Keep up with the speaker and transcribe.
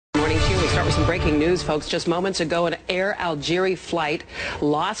Start with some breaking news, folks. Just moments ago, an Air Algerie flight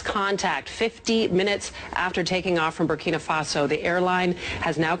lost contact 50 minutes after taking off from Burkina Faso. The airline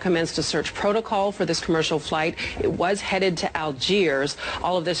has now commenced a search protocol for this commercial flight. It was headed to Algiers.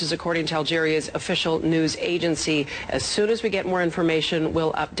 All of this is according to Algeria's official news agency. As soon as we get more information,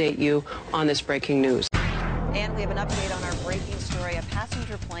 we'll update you on this breaking news. And we have an update on our breaking story, a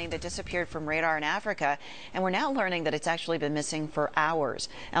passenger plane that disappeared from radar in Africa, and we're now learning that it's actually been missing for hours.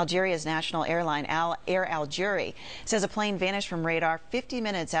 Algeria's national airline, Air Algerie, says a plane vanished from radar 50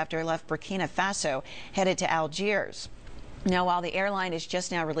 minutes after it left Burkina Faso, headed to Algiers. Now, while the airline is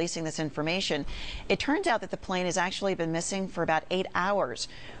just now releasing this information, it turns out that the plane has actually been missing for about 8 hours.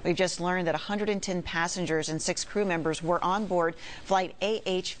 We've just learned that 110 passengers and 6 crew members were on board flight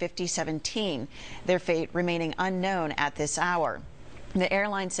AH5017, their fate remaining unknown at this hour. The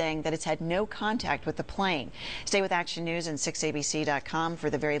airline saying that it's had no contact with the plane. Stay with Action News and 6abc.com for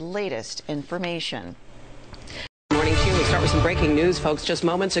the very latest information. Morning to you. We start with some breaking news, folks. Just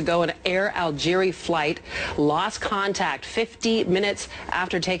moments ago, an Air Algerie flight lost contact 50 minutes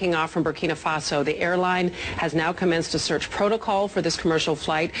after taking off from Burkina Faso. The airline has now commenced a search protocol for this commercial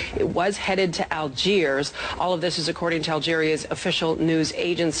flight. It was headed to Algiers. All of this is according to Algeria's official news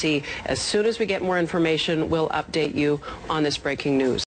agency. As soon as we get more information, we'll update you on this breaking news.